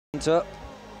The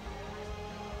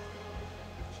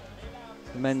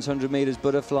men's 100 metres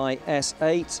butterfly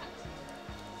S8.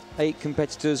 8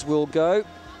 competitors will go.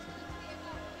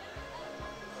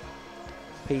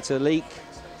 Peter Leek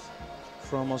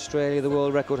from Australia, the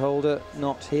world record holder,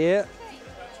 not here.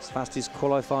 His fastest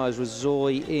qualifiers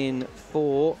Rozoy in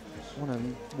 4.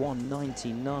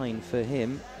 101.99 for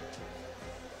him.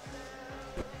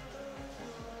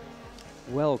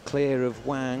 Well clear of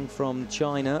Wang from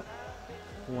China.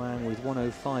 Wang with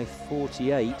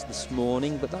 105.48 this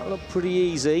morning, but that looked pretty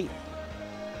easy.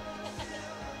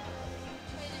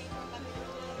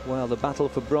 Well, the battle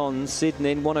for bronze,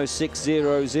 Sidnin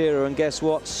 106.00, and guess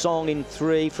what? Song in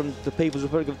 3 from the People's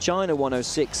Republic of China,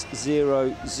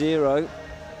 106.00. I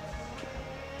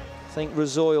think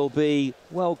Rozoy will be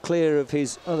well clear of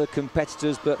his other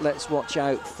competitors, but let's watch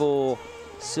out for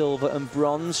silver and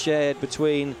bronze shared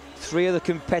between 3 other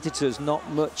competitors, not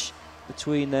much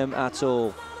between them at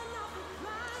all.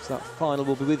 So that final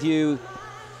will be with you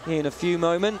in a few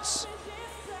moments.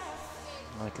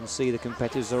 I can see the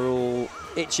competitors are all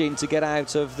itching to get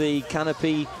out of the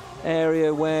canopy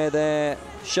area where they're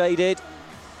shaded.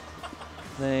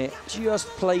 They're just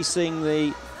placing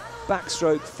the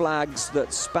backstroke flags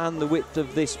that span the width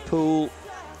of this pool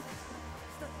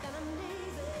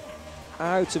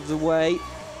out of the way,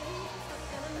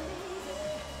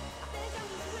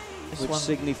 which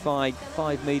signified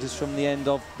 5 metres from the end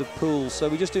of the pool. So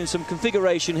we're just doing some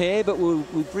configuration here, but we'll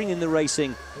bring in the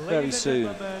racing very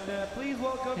soon.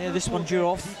 Yeah, this one due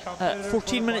off at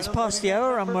 14 minutes past the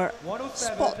hour, and we're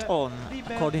spot on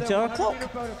according to our clock.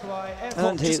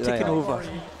 Clock just ticking over.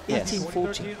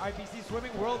 18:40. IPC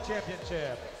Swimming World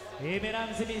Championship.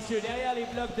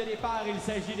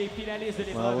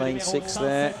 Well, lane 6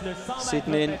 there,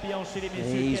 Sidnin.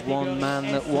 He's one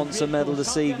man that wants a medal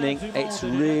this evening. It's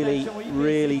really,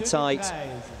 really tight.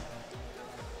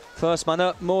 First man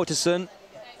up, Mortensen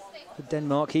for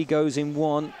Denmark. He goes in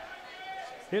 1.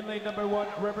 In lane number 1,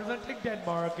 representing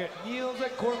Denmark, Niels,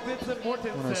 Korfitz and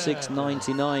Mortensen.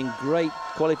 106.99, great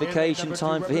qualification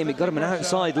time for him. It got him an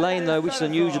outside lane though, which is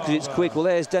unusual because it's quick. Well,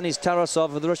 there's Denis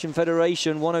Tarasov of the Russian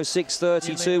Federation,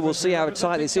 106.32. We'll see how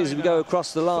tight this is as we go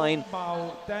across the line.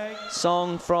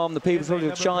 Song from the People's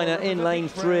Republic of China in lane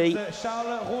 3.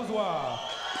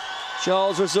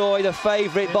 Charles Rozoy, the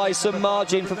favourite by some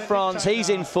margin for France. He's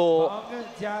in 4.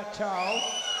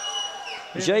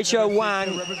 Jiachao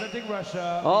Wang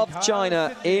of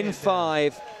China in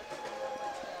 5.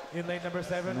 In lane number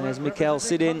 7, there's Mikhail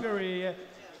Sidnin,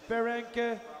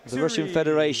 Ferenc, the Russian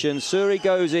Federation. Csuri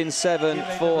goes in 7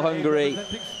 for Hungary.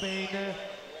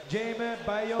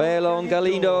 Bailon,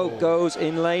 Galindo goes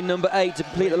in lane number 8 to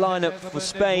complete the lineup for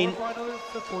Spain.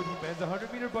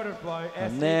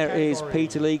 And there is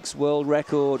Peter Leek's world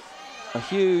record. A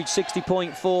huge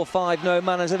 60.45. No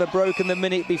man has ever broken the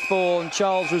minute before. And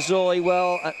Charles Rozoy,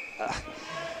 well,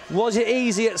 was it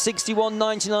easy at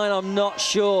 61.99? I'm not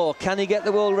sure. Can he get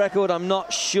the world record? I'm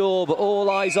not sure. But all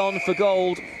eyes on for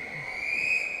gold.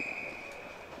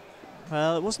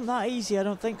 Well, it wasn't that easy, I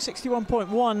don't think.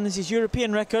 61.1 is his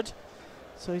European record.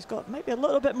 So he's got maybe a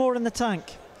little bit more in the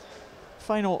tank.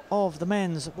 Final of the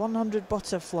men's 100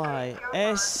 butterfly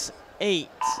S8.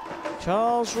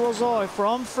 Charles Rozoy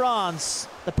from France,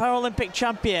 the Paralympic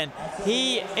champion.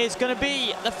 He is going to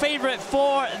be the favourite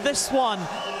for this one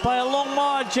by a long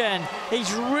margin.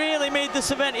 He's really made this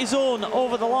event his own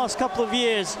over the last couple of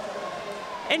years.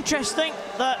 Interesting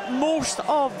that most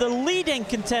of the leading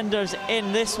contenders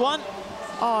in this one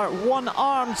are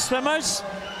one-armed swimmers.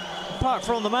 Apart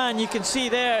from the man you can see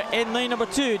there in lane number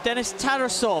 2, Denis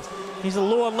Tarasov. He's a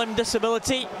lower limb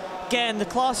disability. Again, the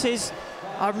classes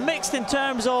are mixed in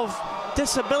terms of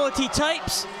disability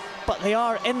types, but they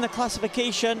are in the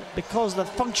classification because of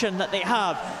the function that they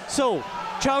have. So,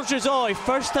 Charles Rozoy,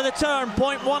 first to the turn,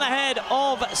 0.1 ahead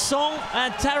of Song,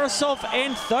 and Tarasov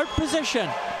in 3rd position.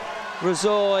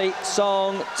 Rozoy,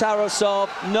 Song, Tarasov,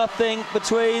 nothing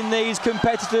between these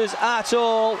competitors at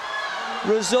all.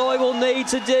 Rozoy will need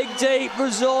to dig deep.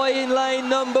 Rozoy in lane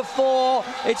number 4.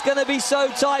 It's going to be so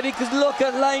tight because look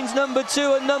at lanes number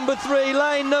 2 and number 3.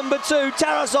 Lane number 2,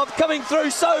 Tarasov coming through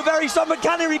so very strong, but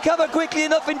can he recover quickly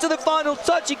enough into the final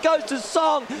touch? It goes to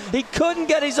Song. He couldn't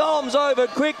get his arms over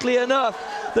quickly enough.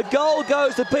 The goal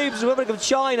goes to People's Republic of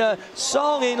China.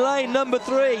 Song in lane number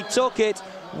 3 took it.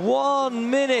 1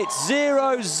 minute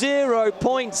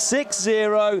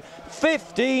 00.60,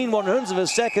 15/100 of a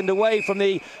second away from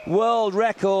the world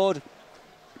record.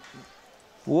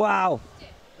 Wow.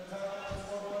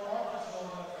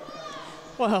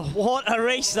 Well, what a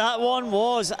race that one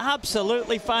was.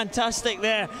 Absolutely fantastic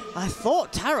there. I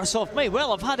thought Tarasov may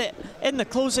well have had it in the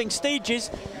closing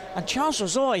stages. And Charles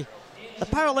Rozoy, the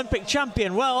Paralympic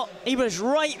champion, well, he was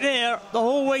right there the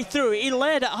whole way through. He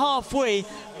led at halfway,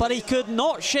 but he could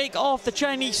not shake off the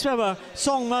Chinese swimmer,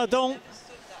 Song Maodang.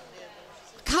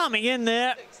 Coming in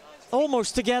there,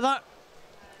 almost together.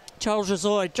 Charles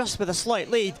Rozoy just with a slight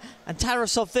lead. And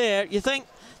Tarasov there, you think,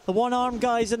 the one-armed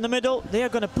guys in the middle, they're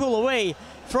going to pull away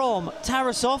from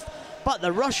Tarasov. But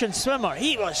the Russian swimmer,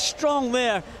 he was strong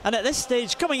there. And at this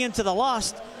stage, coming into the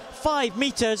last 5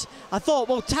 meters, I thought,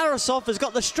 well, Tarasov has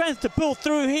got the strength to pull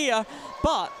through here.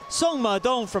 But Song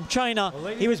Maodang from China,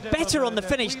 he was better on the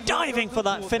finish, diving for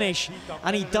that finish.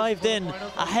 And he dived in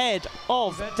ahead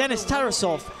of Denis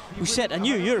Tarasov, who set a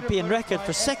new European record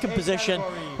for second position,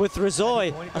 with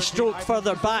Rozoy a stroke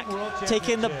further back,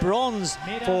 taking the bronze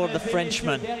for the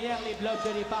Frenchman.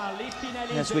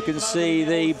 Yes, we can see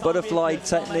the butterfly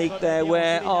technique there,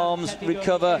 where arms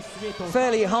recover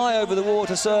fairly high over the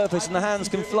water surface and the hands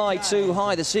can fly too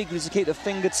high. The secret is to keep the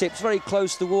fingertips very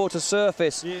close to the water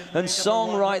surface. And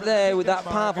Song right there with that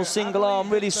powerful single arm,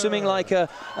 really swimming like a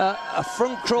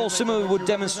front crawl swimmer would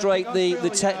demonstrate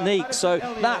the technique. So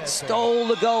that stole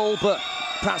the goal, but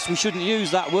perhaps we shouldn't use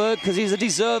that word because he's a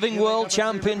deserving world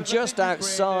champion just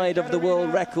outside of the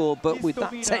world record. But with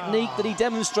that technique that he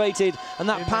demonstrated and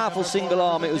that powerful single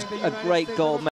arm, it was a great gold medal.